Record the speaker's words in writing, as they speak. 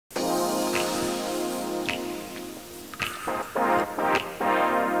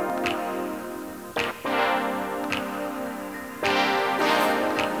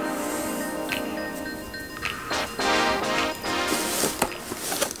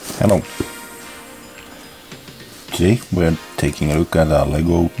Hello. Today we're taking a look at a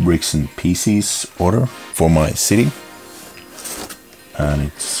Lego bricks and pieces order for my city, and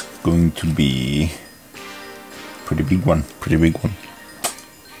it's going to be pretty big one.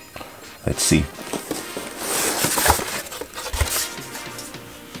 Let's see.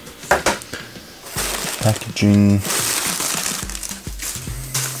 Packaging.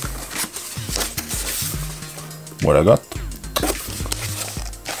 What I got.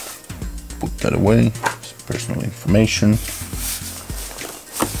 Put that away. It's personal information.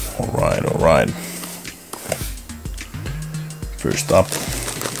 Alright. First up.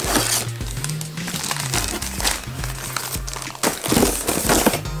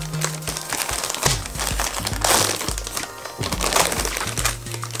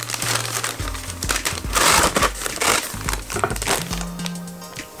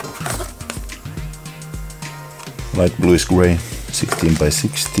 Light bluish gray, 16 by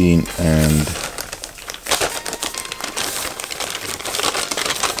 16 and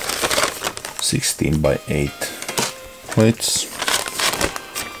 16 by 8 plates.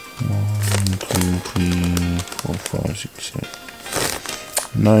 1, 2, 3, 4, 5, 6,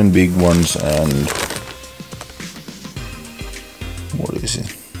 7, 9 big ones and what is it?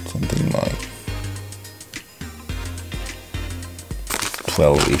 Something like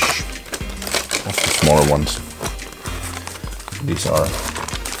 12-ish of the smaller ones. These are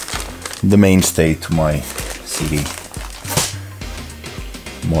the mainstay to my city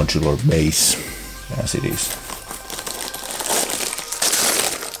modular base, as it is.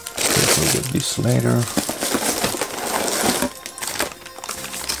 Take a look at this later.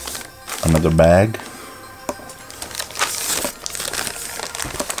 Another bag.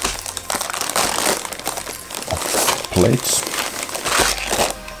 Of plates.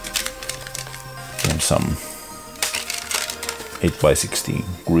 And some 8 by 16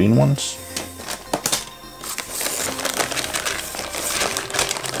 green ones.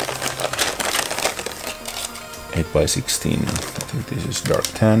 Eight by 16. I think this is dark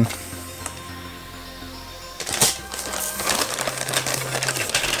tan.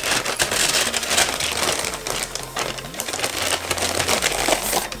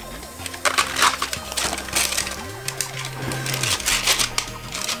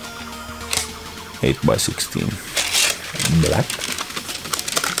 Eight by 16. Black.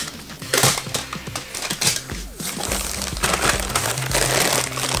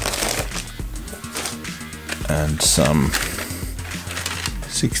 And some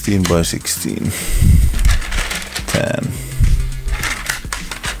 16 by 16 tan.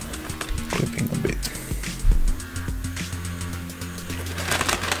 Clipping a bit.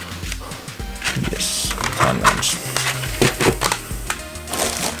 Yes, tan ones.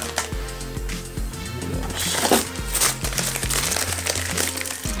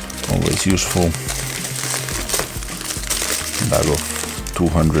 Always useful. Bag of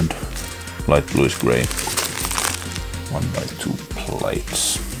 200 light bluish gray. 1 by 2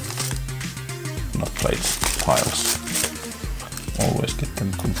 plates. Not plates, piles. Always get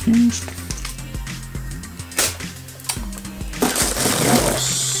them confused.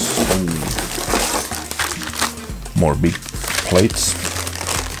 More big plates.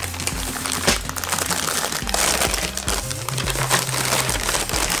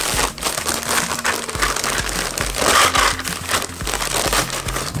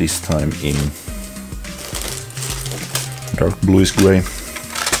 This time in dark bluish gray.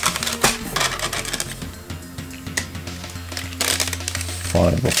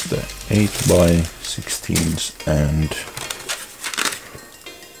 5 of the 8 by 16s and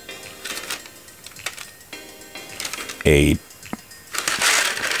 8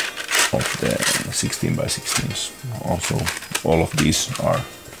 of the 16 by 16s. Also, all of these are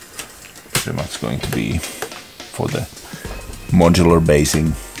pretty much going to be for the modular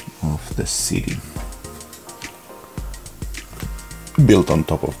basing of the city, built on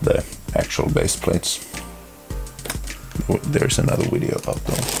top of the actual base plates. There's another video about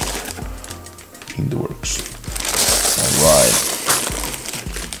those in the works. Alright.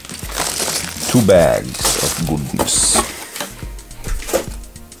 2 bags of goodness.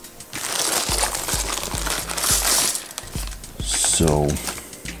 So,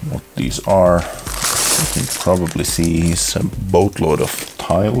 what these are, you can probably see is a boatload of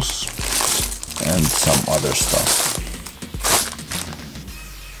tiles and some other stuff.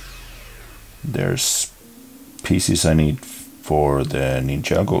 There's pieces I need for the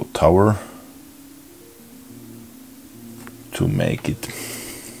Ninjago tower to make it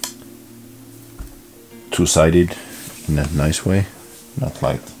two-sided in a nice way, not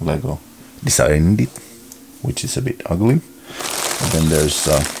like Lego designed it, which is a bit ugly. And then there's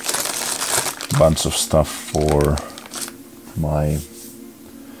bunch of stuff for my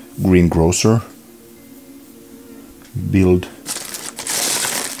greengrocer build.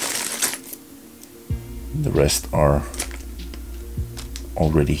 The rest are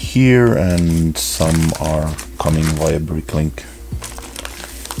already here and some are coming via Bricklink.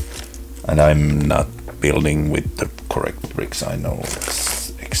 And I'm not building with the correct bricks. I know it's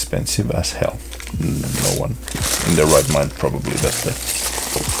expensive as hell. No one in their right mind probably does that.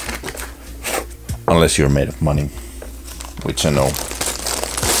 Unless you're made of money, which I know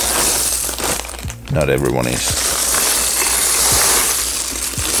not everyone is.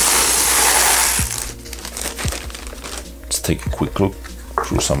 Let's take a quick look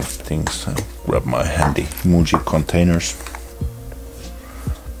through some of the things. I'll grab my handy Muji containers.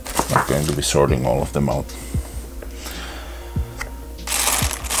 I'm going to be sorting all of them out.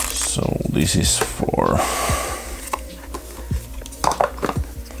 So this is for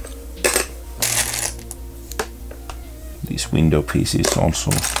these window pieces,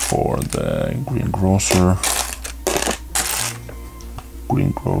 also for the greengrocer.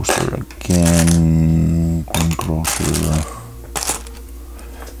 Greengrocer again, greengrocer.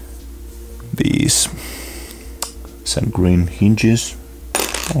 These sand green hinges,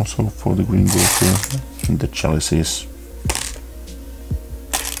 also for the greengrocer, and the chalices.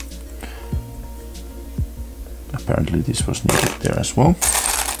 Apparently this was needed there as well.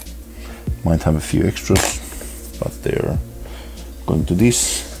 Might have a few extras, but they're going to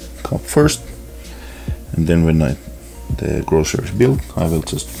this cup first, and then when the grocer is built, I will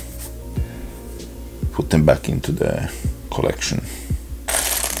just put them back into the collection.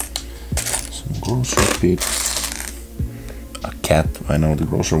 Some grocer picks. A cat. I know the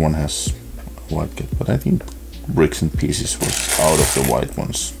grocer one has a white cat, but I think bricks and pieces was out of the white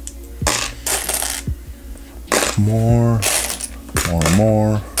ones. More.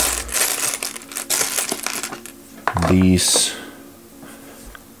 These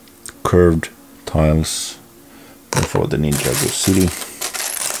curved tiles are for the Ninjago City,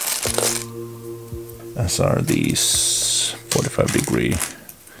 as are these 45-degree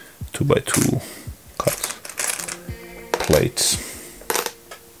 2x2 cut plates.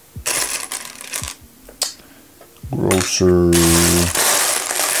 Grocer.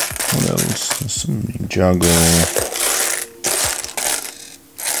 What else? Some Ninjago.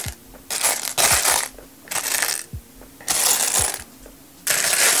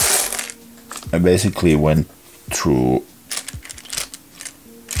 I basically went through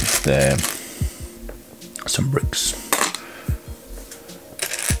some bricks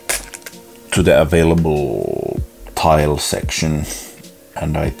to the available tile section,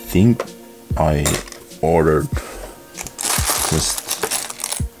 and I think I ordered just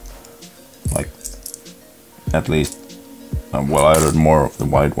like at least well, I ordered more of the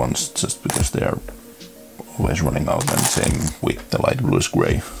white ones just because they are always running out, and same with the light bluish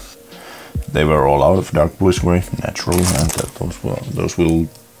gray. They were all out of dark bluish gray, naturally, and those will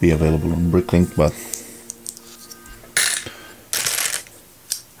be available on Bricklink, but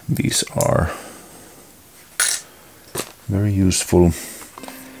these are very useful.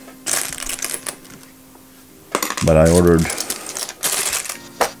 But I ordered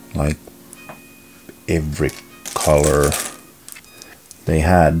like every color they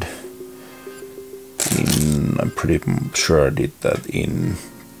had in, I'm pretty sure I did that in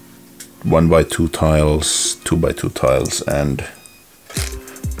 1x2 tiles, 2x2 tiles, and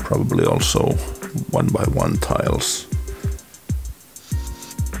probably also 1x1 tiles.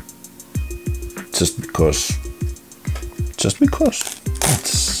 Just because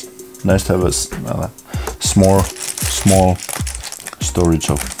it's nice to have a small storage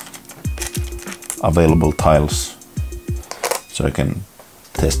of available tiles, so I can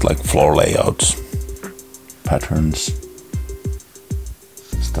test like floor layouts, patterns,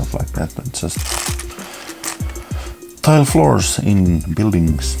 stuff like that, and just tile floors in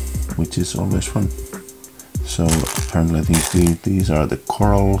buildings, which is always fun. So apparently I think these are the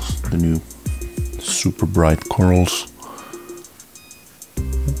corals, the new super bright corals,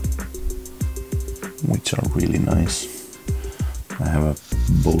 which are really nice. I have a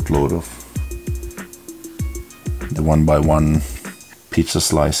boatload of the 1x1 pizza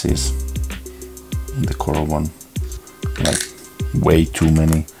slices in the coral one, like way too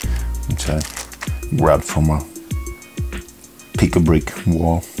many, which I grabbed from a pick-a-brick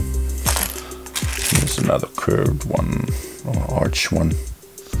wall. Here's another curved one, or arch one,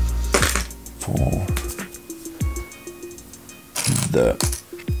 for the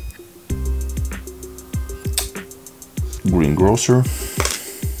greengrocer.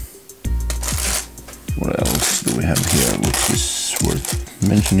 What else do we have here which is worth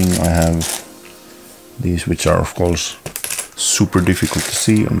mentioning? I have These, which are of course super difficult to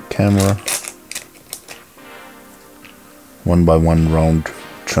see on camera. 1x1 round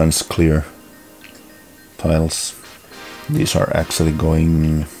trans clear tiles. These are actually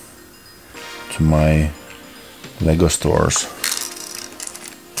going to my Lego store's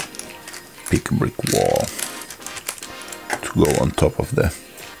pick brick wall to go on top of the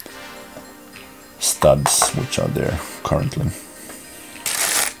studs which are there currently.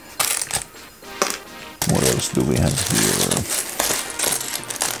 What else do we have here?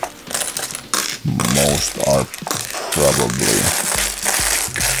 Most are probably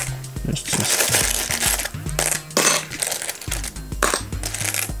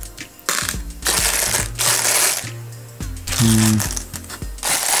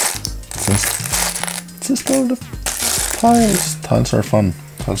just all the tiles. Tiles are fun.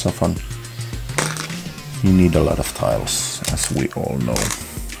 Tiles are fun. You need a lot of tiles, as we all know.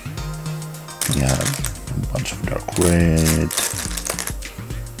 We have a bunch of dark red,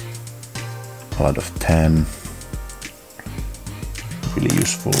 a lot of tan, really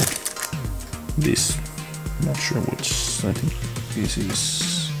useful. This, not sure which, I think this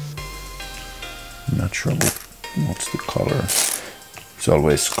is, not sure what's the color. It's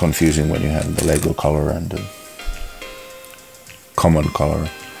always confusing when you have the Lego color and the common color.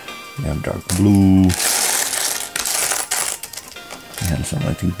 We have dark blue. We have some,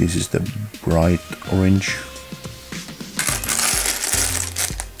 I think this is the bright orange.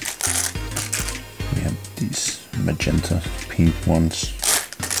 We have these magenta pink ones.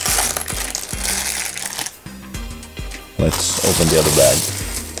 Let's open the other bag,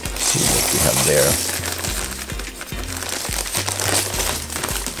 see what we have there.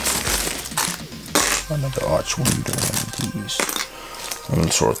 Another arch window and these. I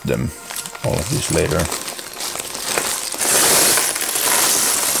will sort them, all of these later.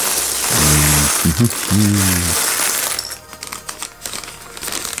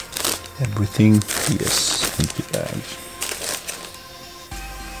 Everything, yes, empty bags.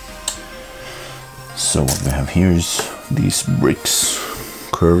 So what we have here is these bricks,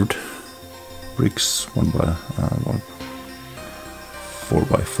 curved bricks,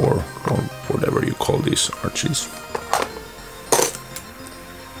 4x4 or whatever you call these arches.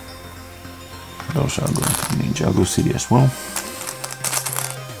 Those are going to Ninjago City as well.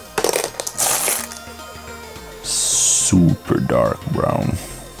 Super dark brown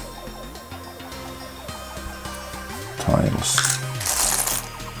tiles.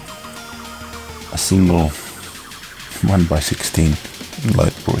 A single 1x16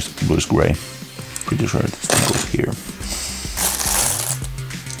 light bluish gray. Pretty sure it goes here.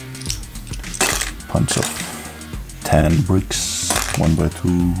 Bunch of tan bricks,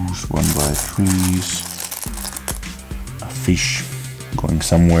 1x2s, 1x3s, a fish going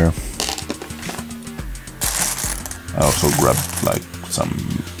somewhere. I also grabbed like some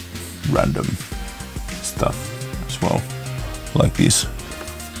random stuff as well, like these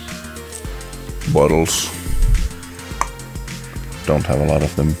bottles. Don't have a lot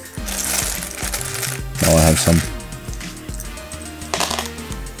of them. Now I have some.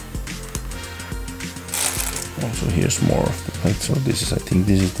 Also here's more of the plate. So this is, I think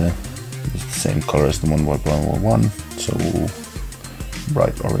this is the same color as the 1x1, so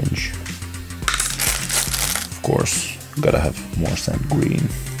bright orange. Of course, gotta have more sand green.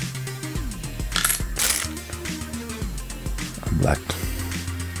 A black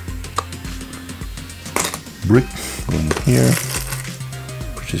brick going here.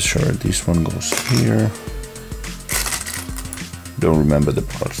 Pretty sure this one goes here. Don't remember the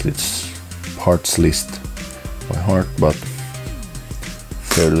parts list by heart, but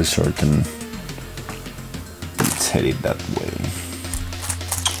fairly certain it's headed that way.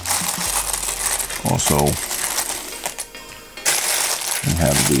 Also, we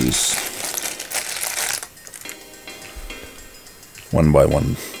have these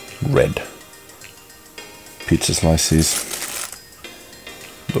 1x1 red pizza slices.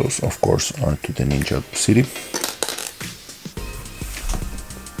 Those, of course, are to the Ninjago City.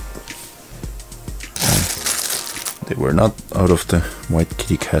 And they were not out of the white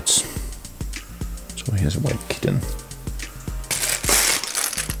kitty cats. So here's a white kitten.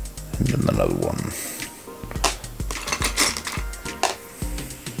 And then another one.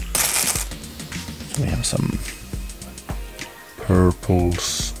 We have some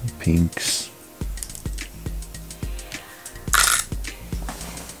purples, pinks.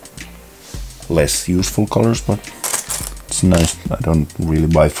 Less useful colors, but it's nice. I don't really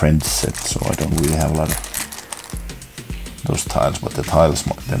buy friends sets, so I don't really have a lot of those tiles, but the tiles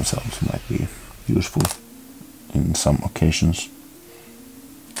themselves might be useful in some occasions.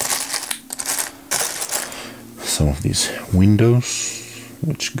 some of these windows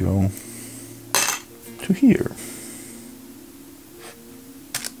which go to here.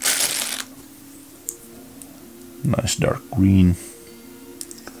 Nice dark green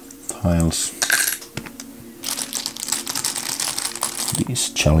tiles.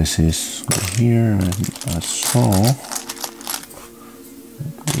 These chalices go here, and I saw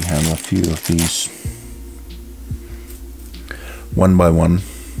we have a few of these 1x1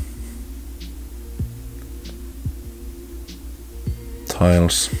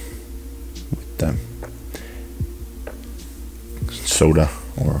 tiles with the soda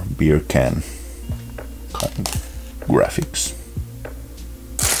or beer can kind of graphics.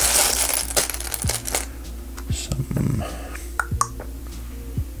 Some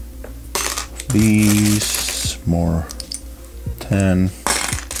these more tan.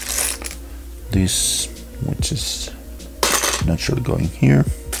 This, which is naturally going here,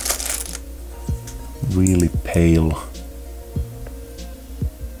 really pale.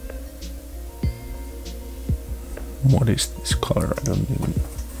 What is this color?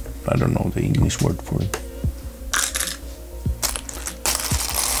 I don't know the English word for it.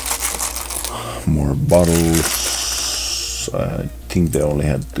 More bottles. I think they only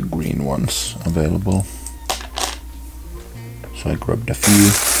had the green ones available, so I grabbed a few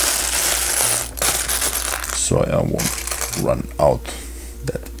so I won't run out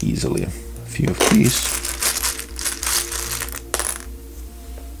that easily. A few of these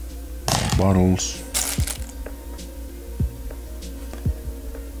bottles.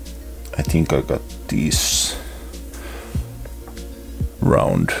 I think I got these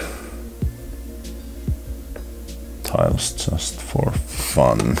round tiles just for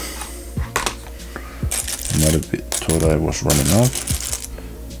fun. Not a bit thought I was running out,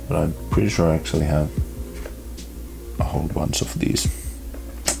 but I'm pretty sure I actually have a whole bunch of these.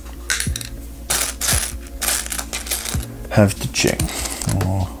 Have to check.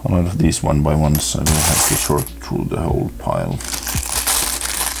 A lot of these 1x1s, I will have to sort through the whole pile.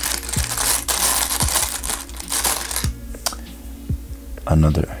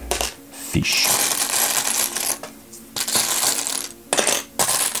 Another fish.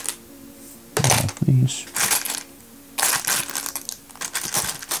 These.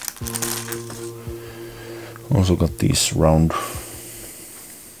 Also got these round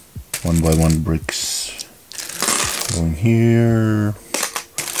 1x1 bricks going here.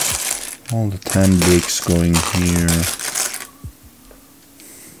 All the tan bricks going here.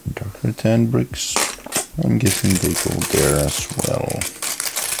 Darker tan bricks. I'm guessing they go there as well.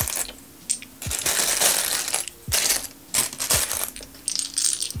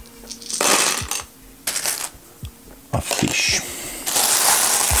 A fish.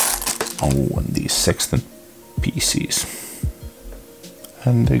 Oh, and these sextant pieces.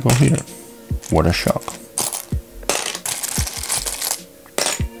 And they go here. What a shock.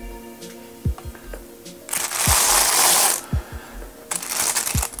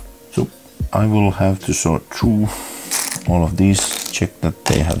 So I will have to sort through all of these, check that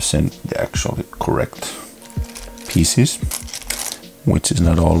they have sent the actually correct pieces, which is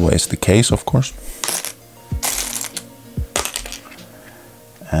not always the case, of course.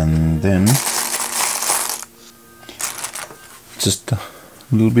 And then just a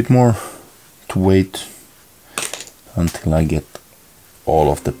little bit more to wait until I get all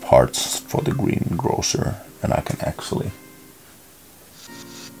of the parts for the greengrocer and I can actually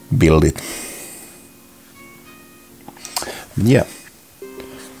build it. Yeah,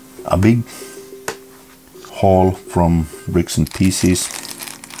 a big haul from Bricks and Pieces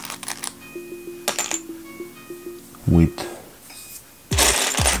with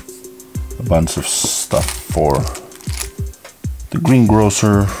a bunch of stuff for the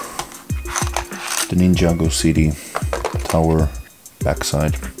greengrocer, the Ninjago City tower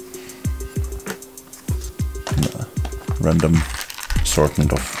backside, random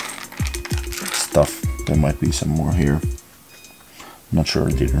assortment of stuff. There might be some more here. Not sure,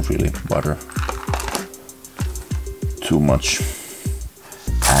 it didn't really bother too much.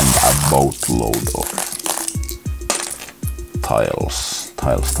 And a boatload of tiles.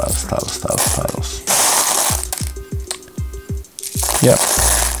 Yeah,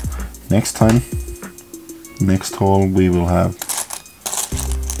 next time, next haul, we will have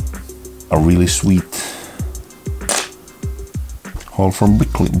a really sweet haul from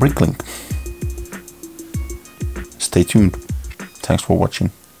Bricklink. Stay tuned. Thanks for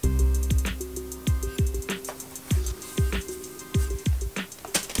watching.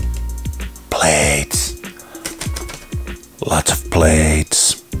 Plates. Lots of plates.